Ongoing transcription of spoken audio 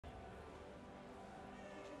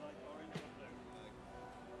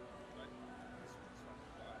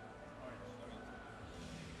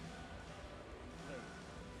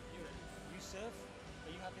serve.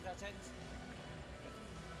 Are you happy that ends?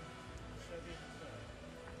 Serbian serve.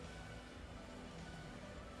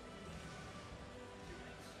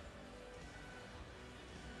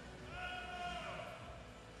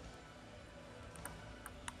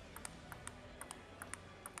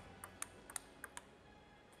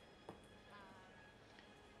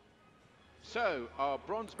 So, our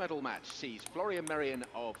bronze medal match sees Florian Merian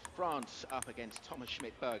of France up against Thomas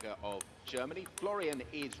Schmidt-Berger of Germany. Florian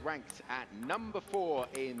is ranked at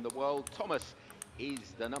 #4 in the world. Thomas is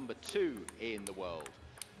the #2 in the world.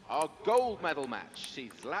 Our gold medal match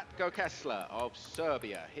sees Zlatko KESLER of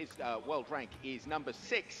Serbia. His world rank is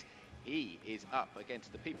 #6. He is up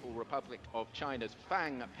against the People's Republic of China's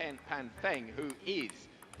Panfeng, who is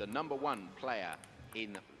the #1 player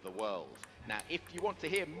in the world. Now, if you want to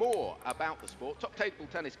hear more about the sport, top table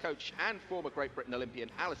tennis coach and former Great Britain Olympian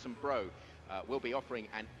Alison Bro will be offering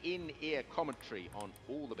an in-ear commentary on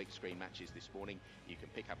all the big screen matches this morning. You can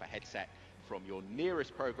pick up a headset from your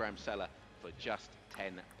nearest programme seller for just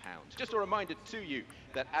 £10. Just a reminder to you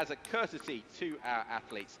that as a courtesy to our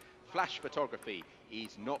athletes, flash photography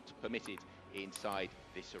is not permitted inside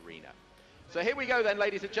this arena. So here we go then,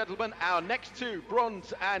 ladies and gentlemen, our next 2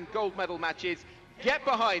 bronze and gold medal matches. Get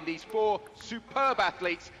behind these 4 superb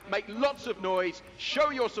athletes, make lots of noise,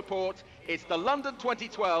 show your support. It's the London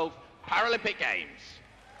 2012 Paralympic Games.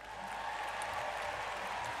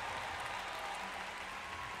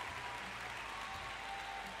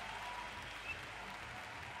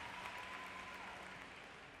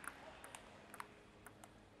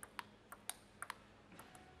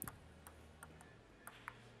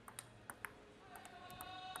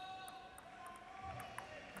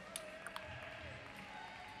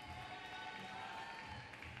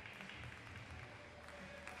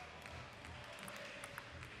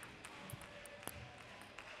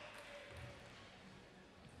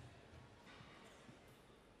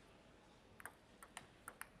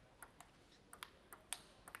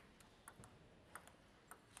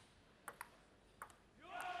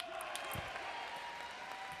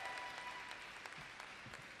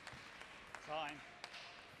 Time.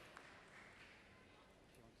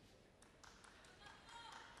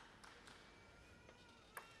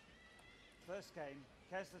 First game,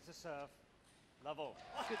 KESLER to serve. Level.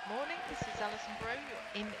 Good morning, this is Alison Bro,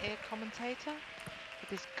 your in-ear commentator for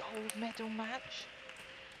this gold medal match.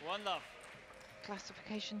 1-love.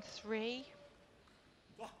 Classification 3.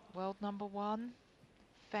 World #1,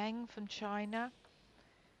 Feng from China,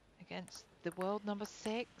 against the world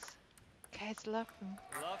 #6, KESLER from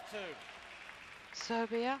Love 2.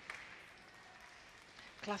 Serbia.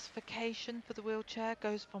 Classification for the wheelchair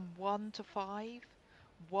goes from 1 to 5.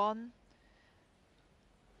 1,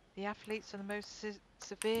 the athletes are the most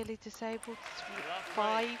severely disabled.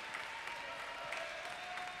 5,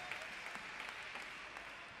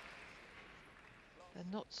 they're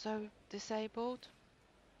not so disabled.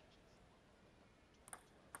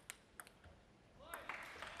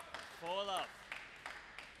 4-love.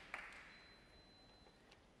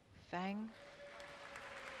 Feng.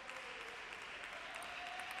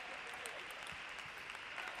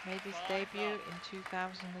 Made his debut in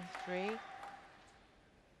 2003.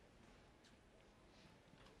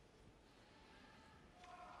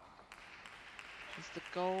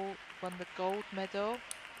 Won the gold medal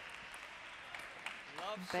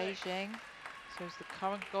in Beijing, so he's the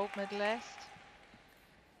current gold medalist.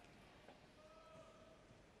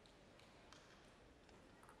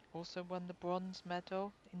 Also won the bronze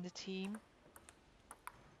medal in the team.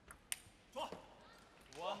 1-6.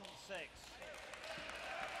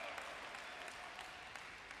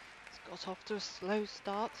 It's got off to a slow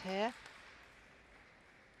start here.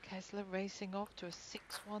 KESLER racing off to a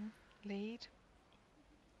 6-1 lead.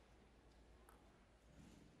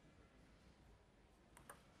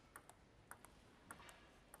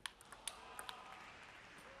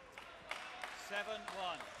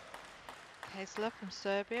 KESLER from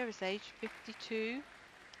Serbia is age 52.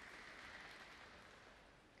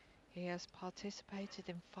 He has participated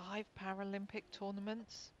in 5 Paralympic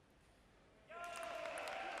tournaments.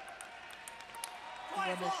 He won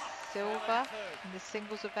a silver in the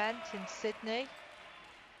singles event in Sydney.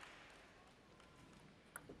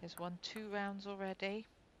 He's won 2 rounds already.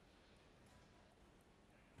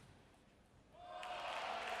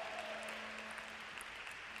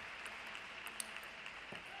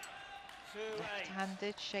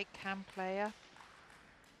 Left-handed shake hand player.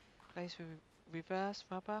 Plays with reverse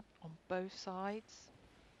rubber on both sides.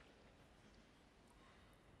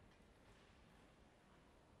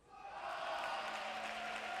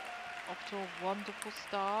 Off to a wonderful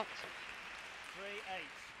start. 3-8.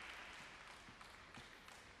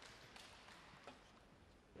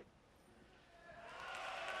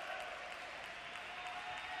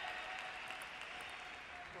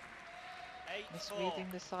 8-4. Misreading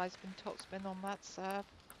the sidespin, topspin on that serve.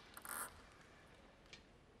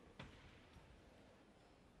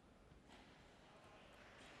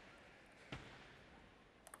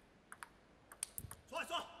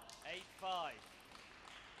 Eight, 5.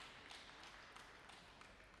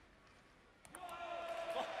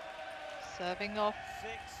 Serving off,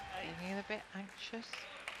 6, 8. getting a bit anxious.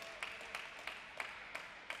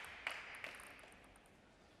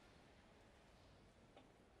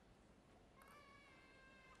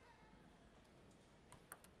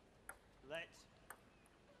 Let.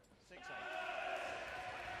 6, 8.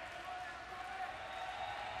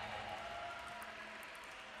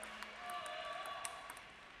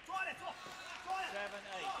 7,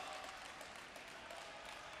 8.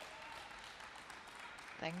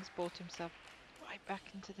 Feng's brought himself right back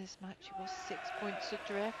into this match. He was 6 points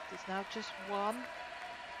adrift. It's now just 1.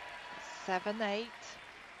 7, 8.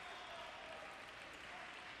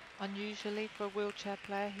 Unusually for a wheelchair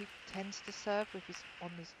player, he tends to serve with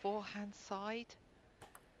on his forehand side.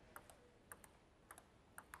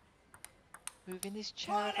 Moving his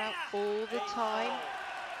chair about all the time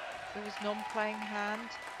with his non-playing hand.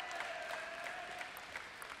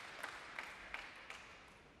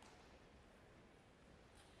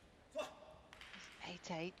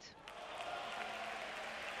 8-8.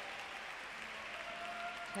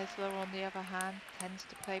 KESLER, on the other hand, tends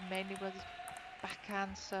to play mainly with his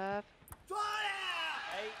backhand serve. 8,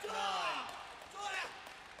 9.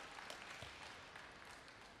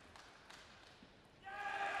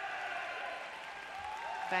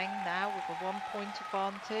 Feng now with a 1-point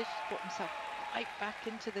advantage, brought himself right back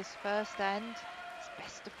into this first end. It's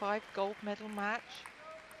best of 5 gold medal match.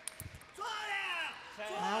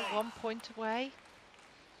 Now 1 point away.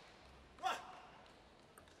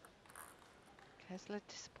 KESLER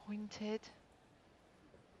disappointed.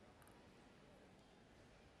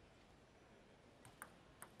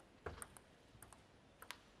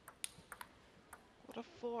 What a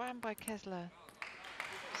forehand by KESLER.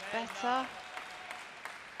 It's better.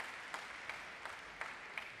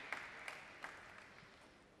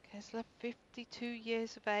 KESLER, 52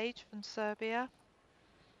 years of age, from Serbia.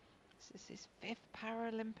 This is his 5th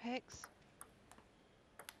Paralympics.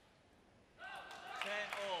 10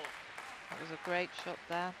 all. That was a great shot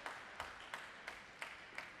there.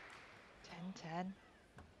 10-10.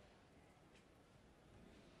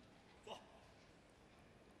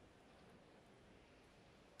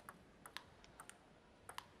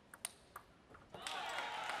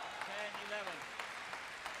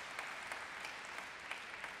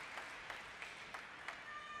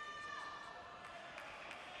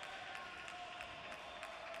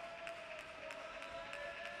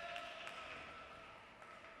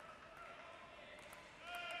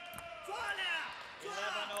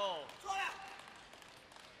 All.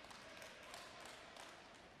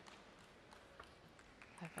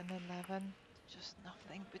 11-11. Just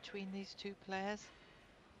nothing between these two players.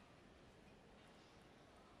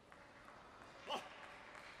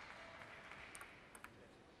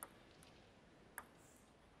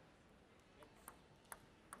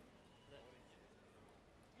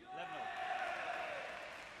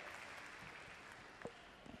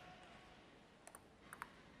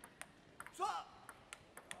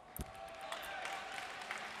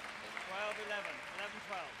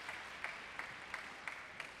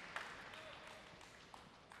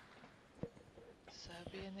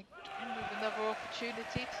 Serbian again with another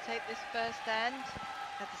opportunity to take this first end.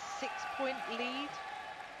 Had a 6-point lead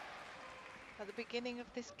at the beginning of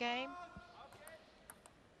this game.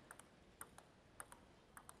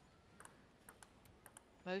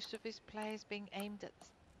 Most of his players being aimed at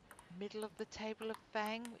the middle of the table of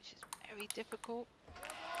Feng, which is very difficult.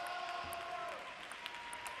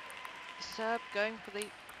 The Serb going for the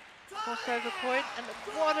crossover point, and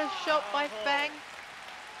what a shot by Feng!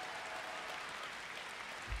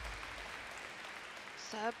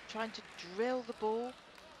 Serb trying to drill the ball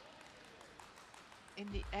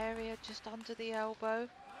in the area just under the elbow.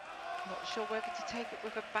 Not sure whether to take it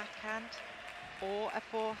with a backhand or a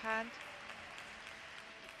forehand.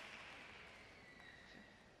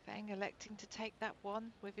 Feng electing to take that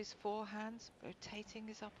one with his forehands, rotating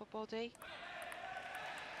his upper body.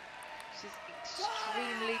 This is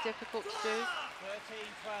extremely difficult to do. 13-12.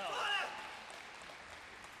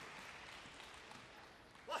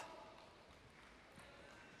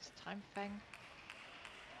 This time Feng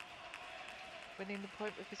winning the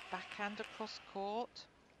point with his backhand across court.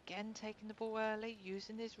 Again taking the ball early,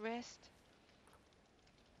 using his wrist.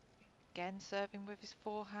 Again serving with his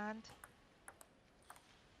forehand.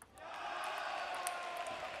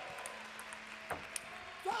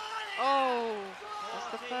 Oh,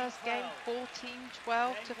 that's the first game,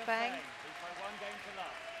 14-12 to Feng. He's by 1 game to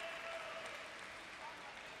love.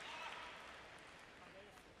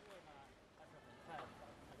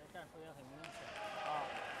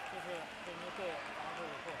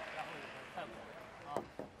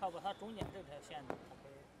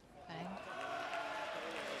 Feng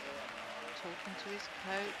talking to his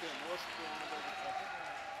coach.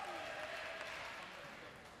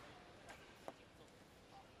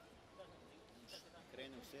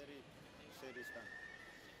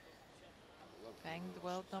 Feng, the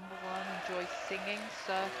world #1, enjoys singing,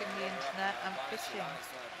 surfing the internet and fishing.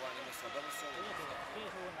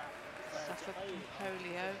 Suffered from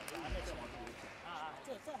polio.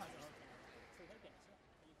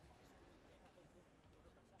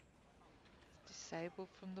 Disabled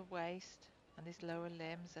from the waist and his lower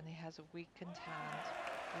limbs, and he has a weakened hand.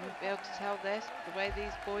 You won't be able to tell this, the way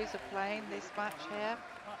these boys are playing this match here.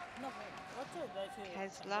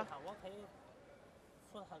 KESLER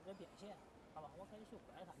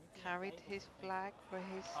carried his flag for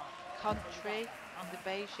his country in the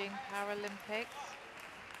Beijing Paralympics.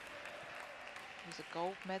 He was a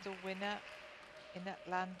gold medal winner in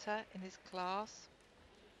Atlanta in his class,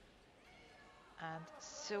 and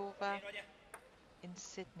silver in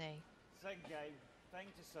Sydney,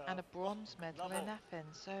 and a bronze medal in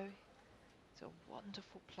Athens. So he's a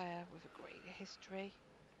wonderful player with a great history.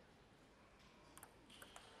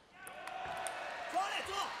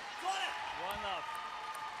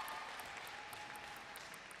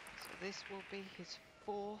 So this will be his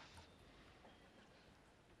 4th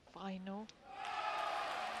final.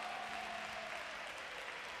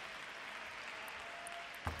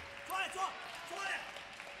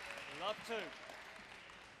 Love 2.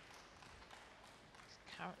 He's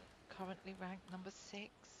currently ranked #6.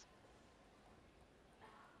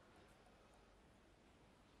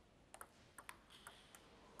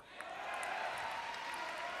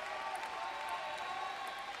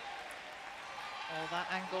 Oh, that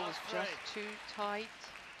angle was just too tight.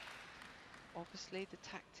 Obviously, the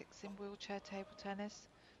tactics in wheelchair table tennis,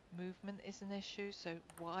 movement is an issue, so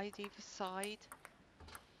wide either side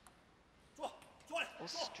or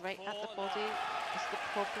straight at the body is the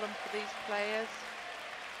problem for these players.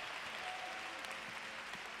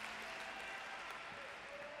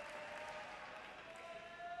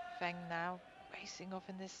 Feng now racing off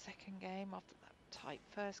in this second game after that tight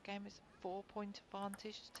first game. It's a 4-point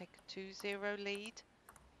advantage to take a 2-0 lead.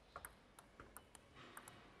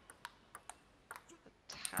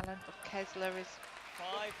 The talent of KESLER is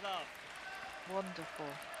 5 love. wonderful.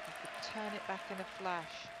 He could turn it back in a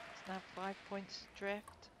flash. It's now 5 points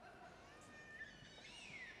adrift.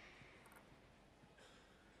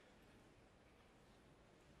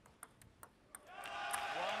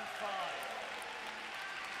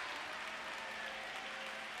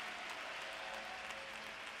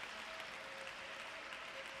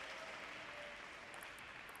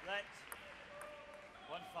 Let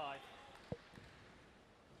 1-5.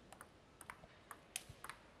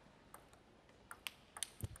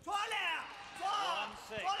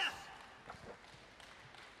 1-6.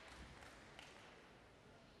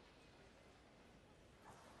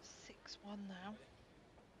 6-1 now.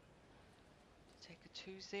 Take a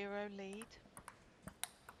 2-0 lead.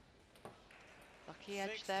 Lucky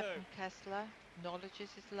edge there 6-2. from KESLER.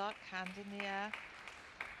 Acknowledges his luck, hand in the air.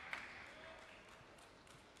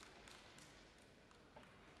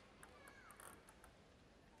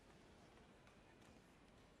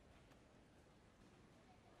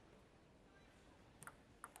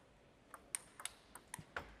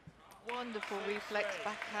 Wonderful reflex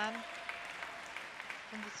backhand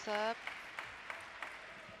from the serve.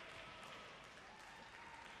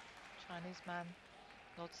 Chinese man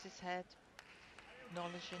nods his head,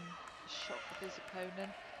 acknowledging the shot of his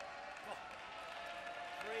opponent.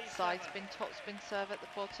 Side spin, top spin serve at the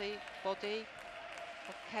body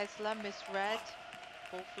of KESLER, misread.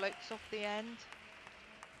 Ball floats off the end.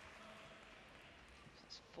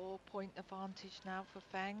 It's 4-point advantage now for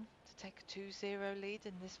Feng to take a 2-0 lead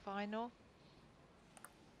in this final.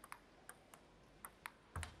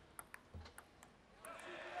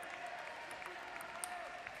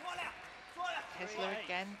 KESLER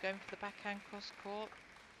again going for the backhand cross court.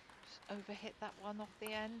 Just overhit that one off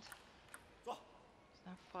the end. It's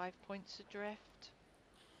now 5 points adrift.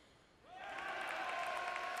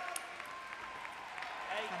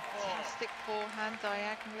 Fantastic forehand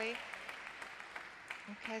diagonally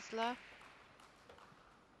from KESLER.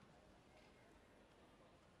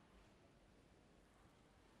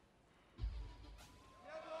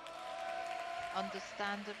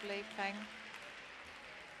 Understandably, Feng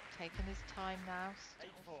taking his time now,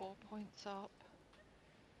 still 4 points up.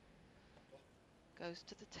 Goes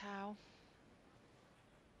to the towel.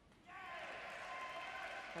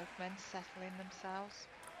 Both men settling themselves.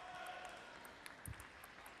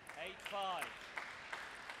 8-5.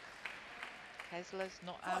 KESLER's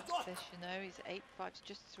not out of this, you know. He's 8-5,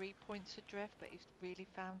 just 3 points adrift, but he's really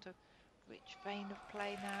found a rich vein of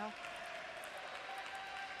play now.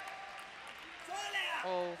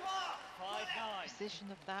 Oh, 5-9. precision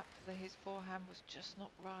of that for his forehand was just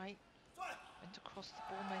not right. Went across the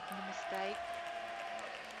ball, making a mistake.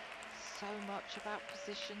 So much about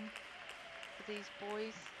position for these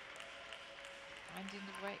boys. Finding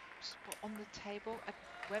the right spot on the table.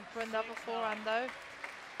 Went for another forehand though.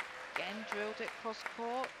 Again, drilled it cross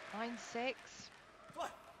court. 9-6.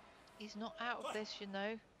 He's not out of this, you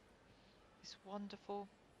know. This wonderful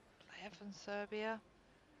player from Serbia.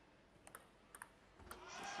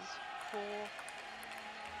 This is his 4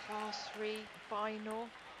 Class 3 final.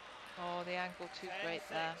 Oh, the angle too great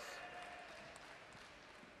there.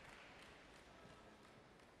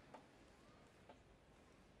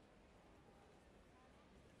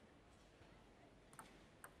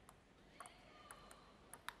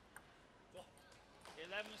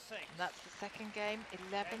 11-6. And that's the second game,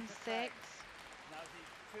 11-6. Now the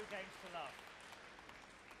 2 games to love.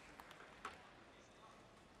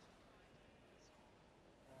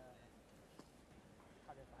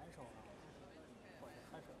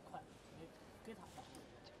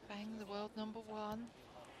 Panfeng, the world #1.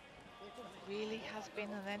 Really has been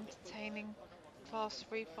an entertaining Class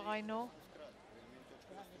 3 final.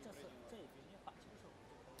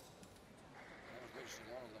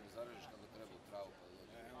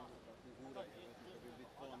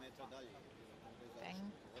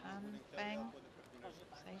 Panfeng,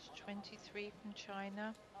 age 23 from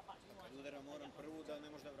China.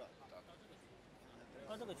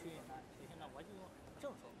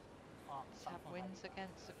 He's had wins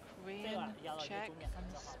against the Korean, Czech and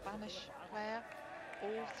the Spanish player,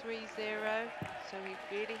 all 3-0, so he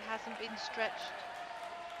really hasn't been stretched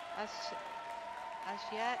as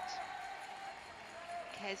yet.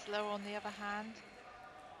 KESLER, on the other hand,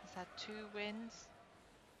 has had 2 wins.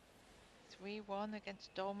 3-1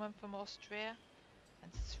 against Dolman from Austria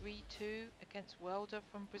and 3-2 against Welder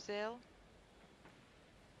from Brazil.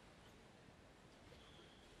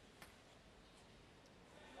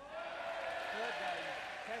 Third game,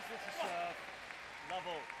 KESLER to serve,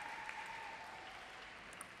 level.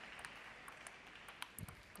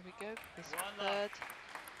 Here we go, this One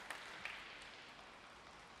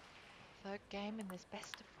third game in this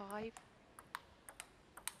best of 5.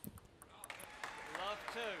 Love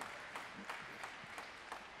 2.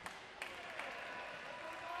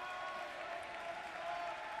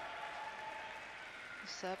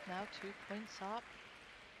 Serve now 2 points up.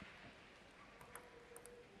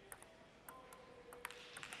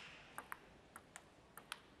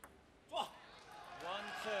 One,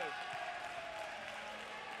 2.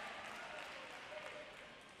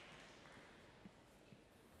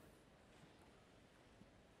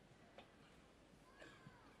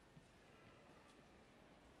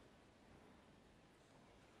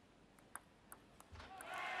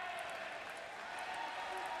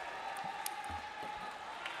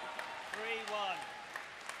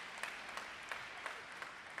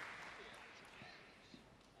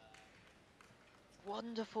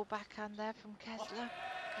 Wonderful backhand there from KESLER,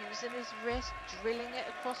 using his wrist, drilling it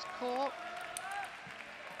across court.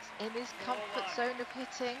 It's in his comfort zone of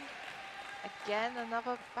hitting. Again,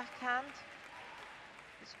 another backhand.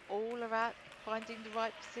 It's all about finding the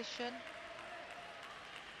right position.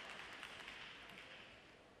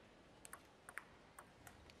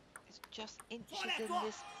 It's just inches in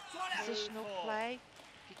this positional play.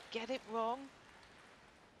 If you get it wrong,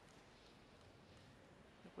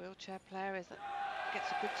 the wheelchair player gets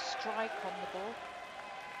a good strike on the ball.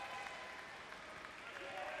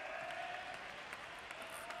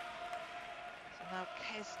 So now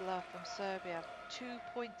KESLER from Serbia, 2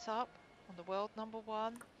 points up on the world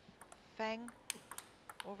 #1. FENG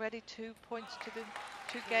already 2 points to the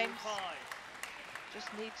 2 games.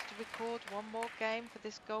 Just needs to record 1 more game for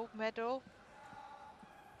this gold medal.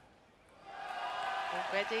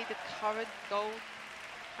 Already the current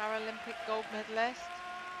Paralympic gold medalist.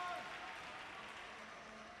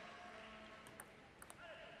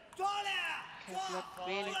 KESLER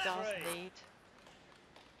really does need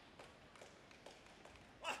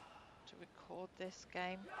to record this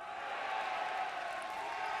game.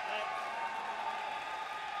 Net.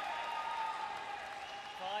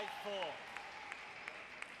 5-4.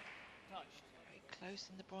 Touched. Very close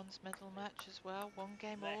in the bronze medal match as well. 1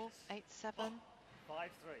 game all, Next. 8-7.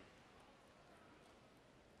 5-3.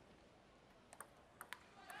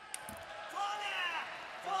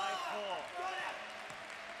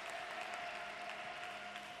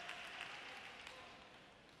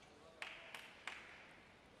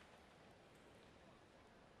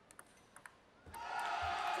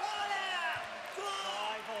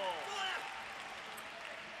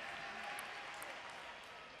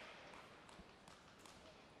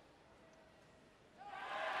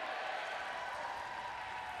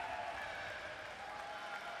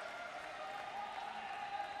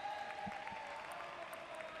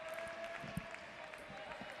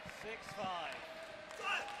 6-5.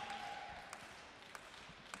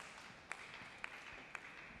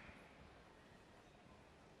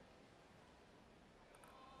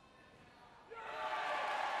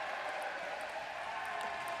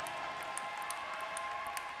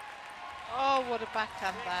 Oh, what a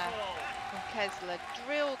backhand there from KESLER.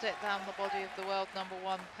 Drilled it down the body of the world number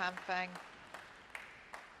 1, Panfeng.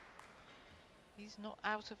 He's not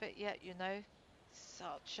out of it yet, you know.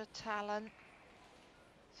 Such a talent.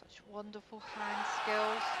 Such wonderful hand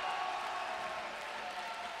skills.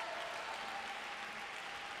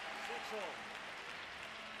 6-all.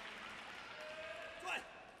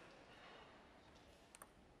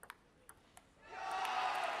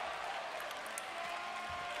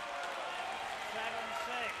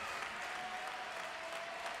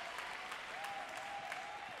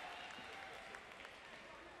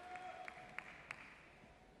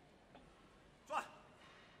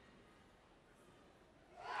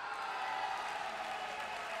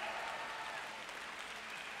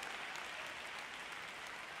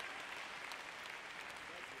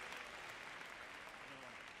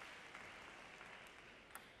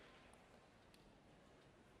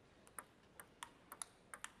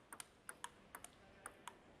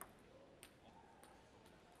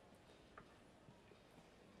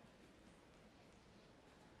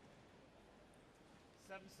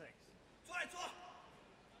 Seven, 6.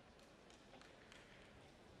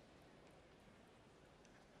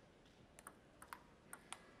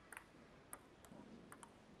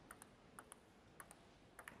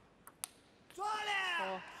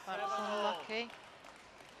 Oh, that was unlucky. It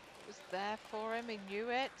was there for him, he knew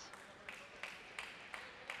it.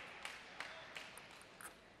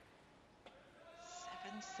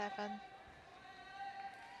 7-7.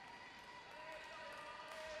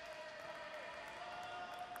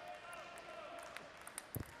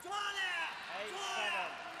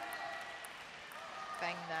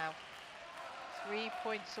 FENG now. 3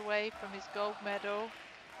 points away from his gold medal.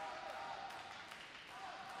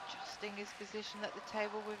 Adjusting his position at the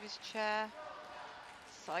table with his chair.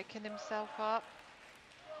 Psyching himself up.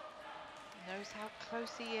 He knows how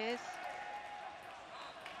close he is.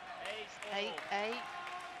 8-8.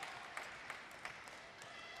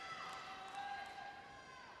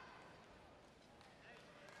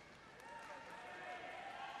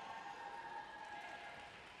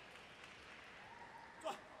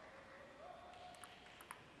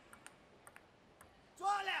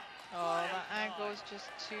 Oh, that angle is just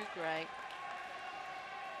too great.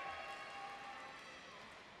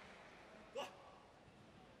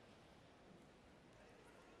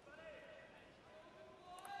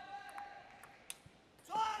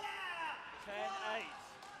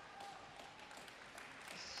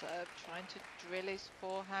 Serb trying to drill his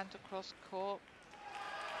forehand across court,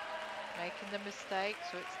 making the mistake,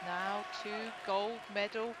 so it's now 2 gold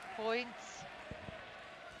medal points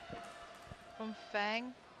from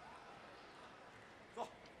FENG.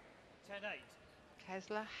 10-8.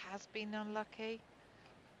 KESLER has been unlucky,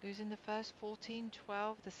 losing the first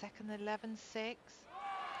 14-12, the second 11-6.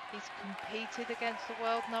 He's competed against the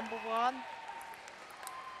world number 1.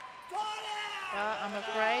 Well, I'm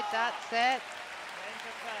afraid that's it.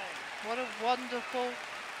 What a wonderful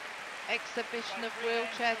exhibition of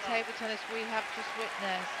wheelchair table tennis we have just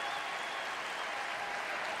witnessed.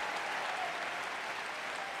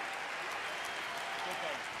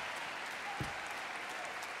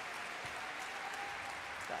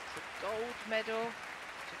 That's a gold medal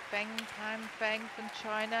to Panfeng from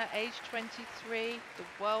China, age 23, the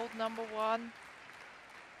world number 1.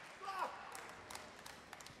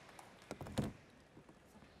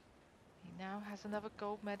 He now has another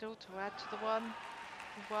gold medal to add to the one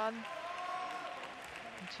he won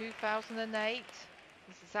in 2008.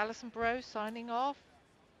 This is Alison Bro signing off.